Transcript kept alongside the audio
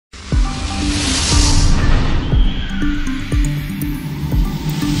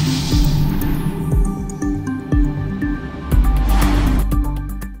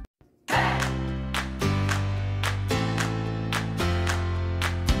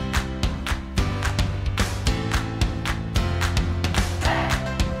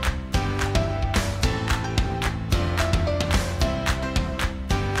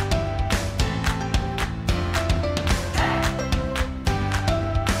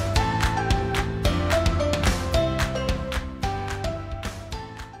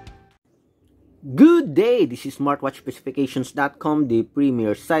Good day! This is smartwatchspecifications.com, the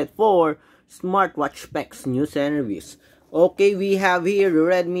premier site for smartwatch specs, news, and reviews. Okay, we have here the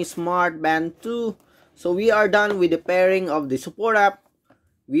Redmi Smartband 2. So we are done with the pairing of the support app.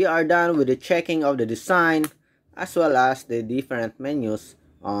 We are done with the checking of the design as well as the different menus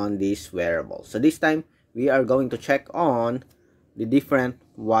on this wearable. So this time, we are going to check on the different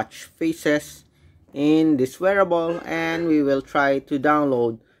watch faces in this wearable, and we will try to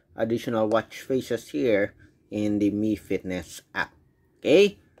download additional watch faces here in the Mi Fitness app.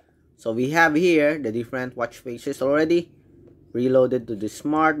 Okay, so we have here the different watch faces already preloaded to the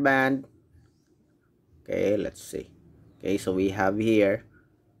Smartband. Okay, let's see. Okay, so we have here,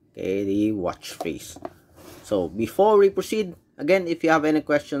 okay, the watch face. So before we proceed, again, if you have any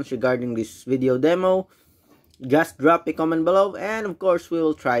questions regarding this video demo, just drop a comment below, and of course we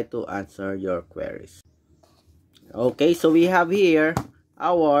will try to answer your queries. Okay, so we have here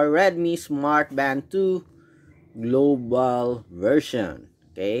our Redmi Smartband 2 global version.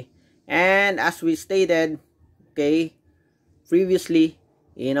 Okay, and as we stated, okay, previously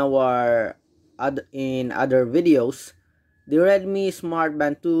in our other videos, the Redmi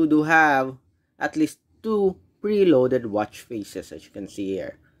Smartband 2 do have at least two preloaded watch faces. As you can see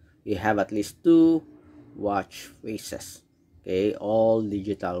here, we have at least two watch faces. Okay, all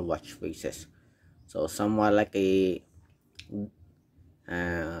digital watch faces. So somewhat like a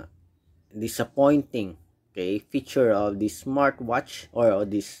disappointing, okay, feature of this smartwatch or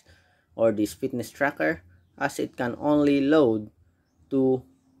this fitness tracker, as it can only load two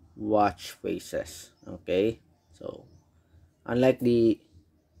watch faces. Okay, so unlike the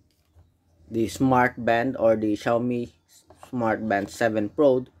Smartband or the Xiaomi Smartband 7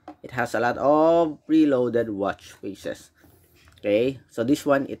 Pro, it has a lot of preloaded watch faces. Okay, so this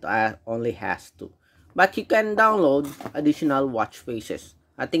one, it only has two, but you can download additional watch faces.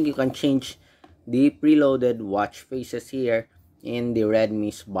 I think you can change the preloaded watch faces here in the Redmi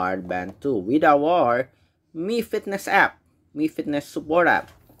Smartband 2 with our Mi Fitness app, Mi Fitness Support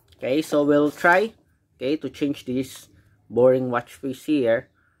App. Okay, so we'll try, okay, to change this boring watch face here.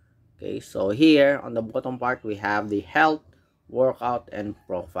 Okay, so here on the bottom part, we have the health, workout, and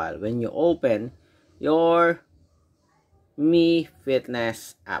profile. When you open your Mi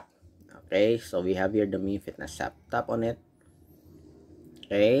Fitness app, okay, so we have here the Mi Fitness app. Tap on it.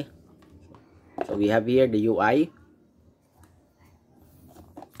 Okay, so we have here the UI.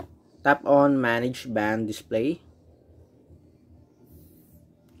 Tap on manage band display.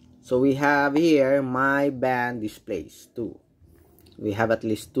 So we have here my band displays too. We have at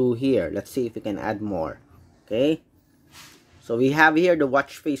least two here. Let's see if we can add more. Okay, so we have here the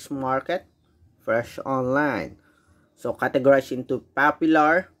watch face market, fresh online. So categorized into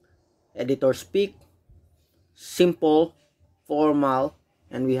popular, editor speak, simple, formal,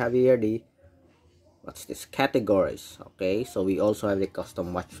 and we have here the categories. Okay, so we also have the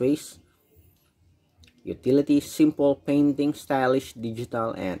custom watch face, utility, simple, painting, stylish,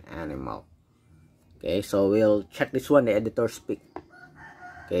 digital, and animal. Okay, so we'll check this one, the editor speak.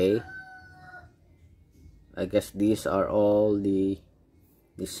 Okay, I guess these are all the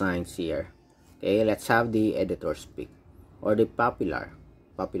designs here. Okay, let's have the editor speak or the popular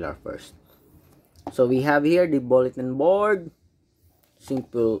first. So we have here the bulletin board,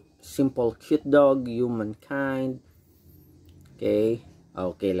 simple, cute dog, humankind. Okay,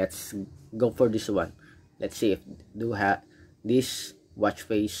 let's go for this one. Let's see if this watch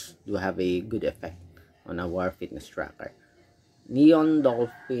face do have a good effect on our fitness tracker. Neon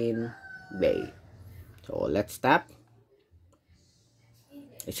Dolphin Bay. So let's tap.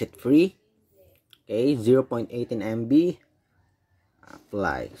 Is it free? Okay, 0.18 MB.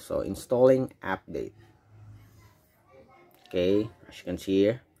 Apply. So installing update. Okay, as you can see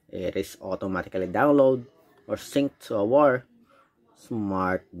here, it is automatically download or sync to our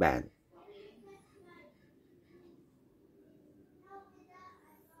Smartband.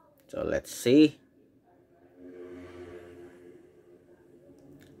 So let's see.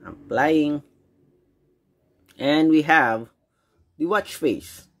 Applying, and we have the watch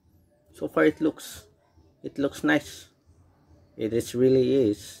face. So far it looks nice. It really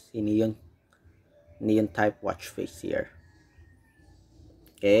is in neon type watch face here.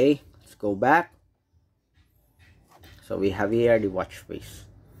 Okay, let's go back. So we have here the watch face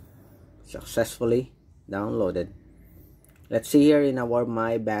successfully downloaded. Let's see here in our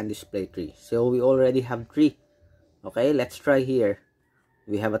my band display tree. So we already have 3. Okay, let's try here.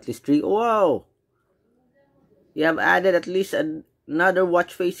 We have at least 3. Wow, we have added at least another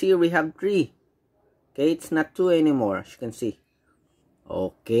watch face here. We have 3. Okay, it's not 2 anymore, as you can see.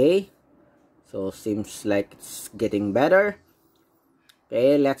 Okay, so seems like it's getting better.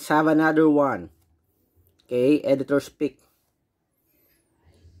 Okay, let's have another one. Okay, editor's pick.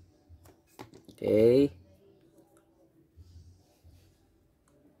 Okay,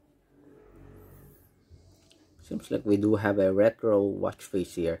 seems like we do have a retro watch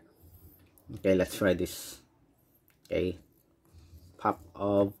face here. Okay, let's try this. Okay, pop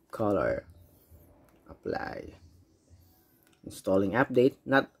of color, apply, installing update.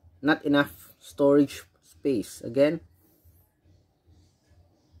 Not enough storage space again.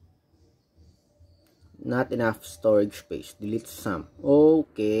 Not enough storage space. Delete some.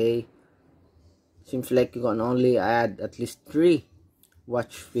 Okay, seems like you can only add at least 3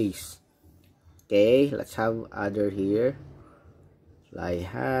 watch face. Okay, let's have other here. Fly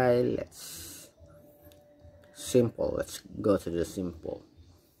high. Let's simple. Let's go to the simple.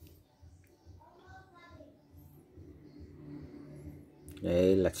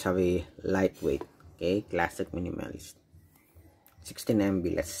 Okay, let's have a lightweight. Okay, classic minimalist. 16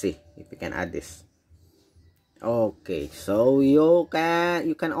 MB. Let's see if we can add this. Okay, so you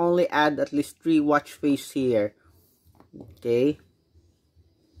can only add at least 3 watch face here. Okay,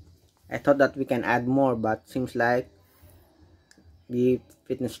 I thought that we can add more, but seems like the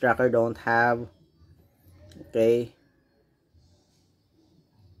fitness tracker don't have. Okay,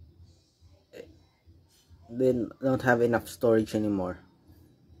 they don't have enough storage anymore.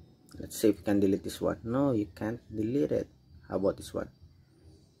 Let's see if we can delete this one. No, you can't delete it. How about this one?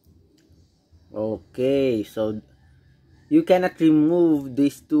 Okay, so you cannot remove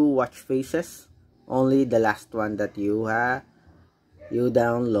these 2 watch faces. Only the last one that you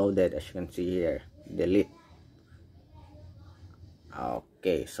downloaded, as you can see here. Delete.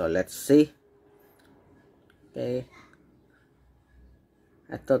 Okay, so let's see. Okay,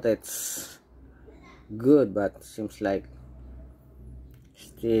 I thought it's good, but seems like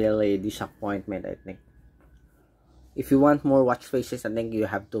still a disappointment. I think if you want more watch faces, I think you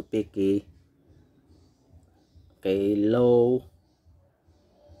have to pick a low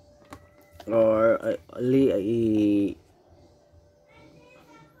or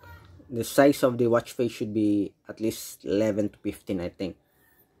the size of the watch face should be at least 11 to 15, I think.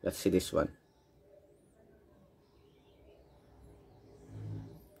 Let's see this one.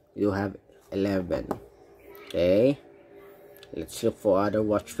 You have 11. Okay, let's look for other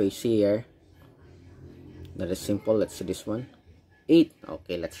watch face here that is simple. Let's see this one. 8.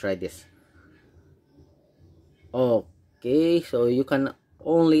 Okay, let's try this. Okay, so you can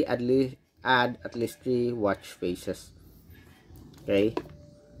only add at least 3 watch faces. Okay,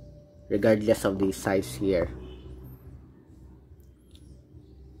 regardless of the size here.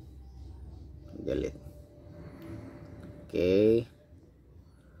 Delete. Okay,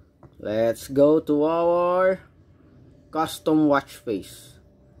 let's go to our custom watch face.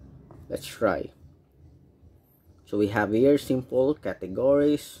 Let's try. So we have here simple,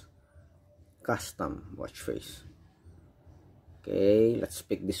 categories, custom watch face. Okay, let's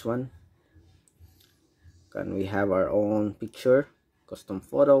pick this one. Can we have our own picture, custom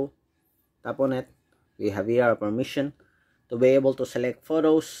photo? Tap on it. We have here our permission to be able to select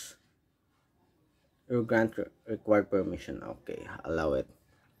photos or grant required permission. Okay, allow it.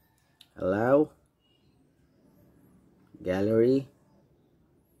 Allow. Gallery.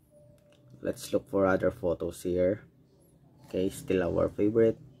 Let's look for other photos here. Okay, still our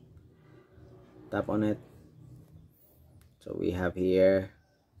favorite. Tap on it. So we have here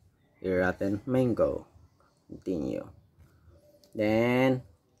rotten mango. Continue. Then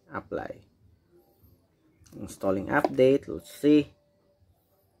apply. Installing update. Let's see.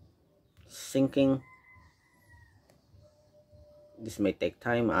 Syncing. This may take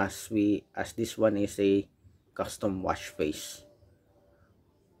time as this one is a custom watch face.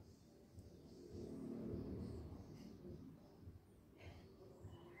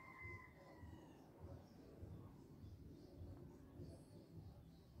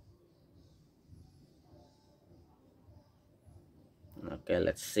 Okay,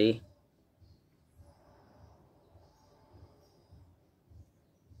 let's see.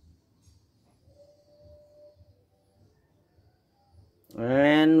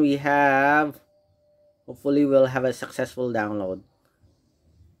 And we have, hopefully we'll have a successful download.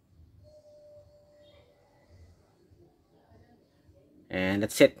 And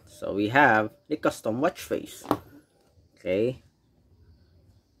that's it. So we have the custom watch face. Okay,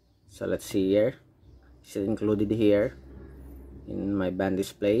 so let's see here. It's included here in my band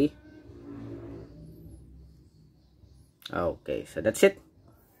display. Okay, so that's it.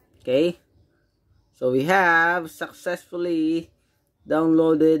 Okay, so we have successfully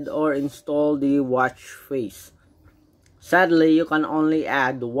downloaded or installed the watch face. Sadly, you can only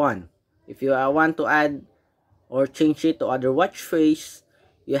add one. If you want to add or change it to other watch face,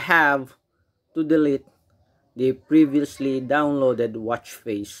 you have to delete the previously downloaded watch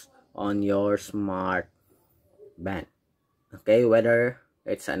face on your smart band. Okay, whether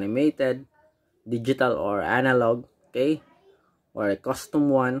it's animated, digital or analog, okay, or a custom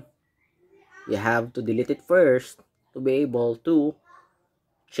one, you have to delete it first to be able to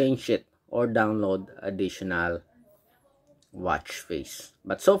change it or download additional watch face.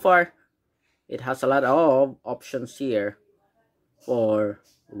 But so far, it has a lot of options here for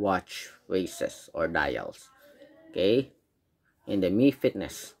watch faces or dials. Okay, in the Mi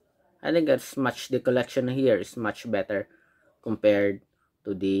Fitness, I think the collection here is much better compared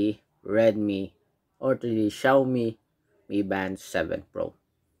to the Redmi or to the Xiaomi Mi Band 7 Pro.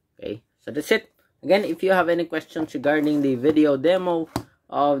 Okay, so that's it. Again, if you have any questions regarding the video demo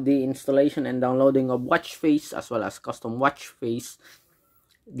of the installation and downloading of watch face as well as custom watch face,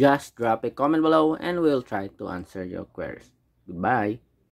 just drop a comment below and we'll try to answer your queries. Goodbye.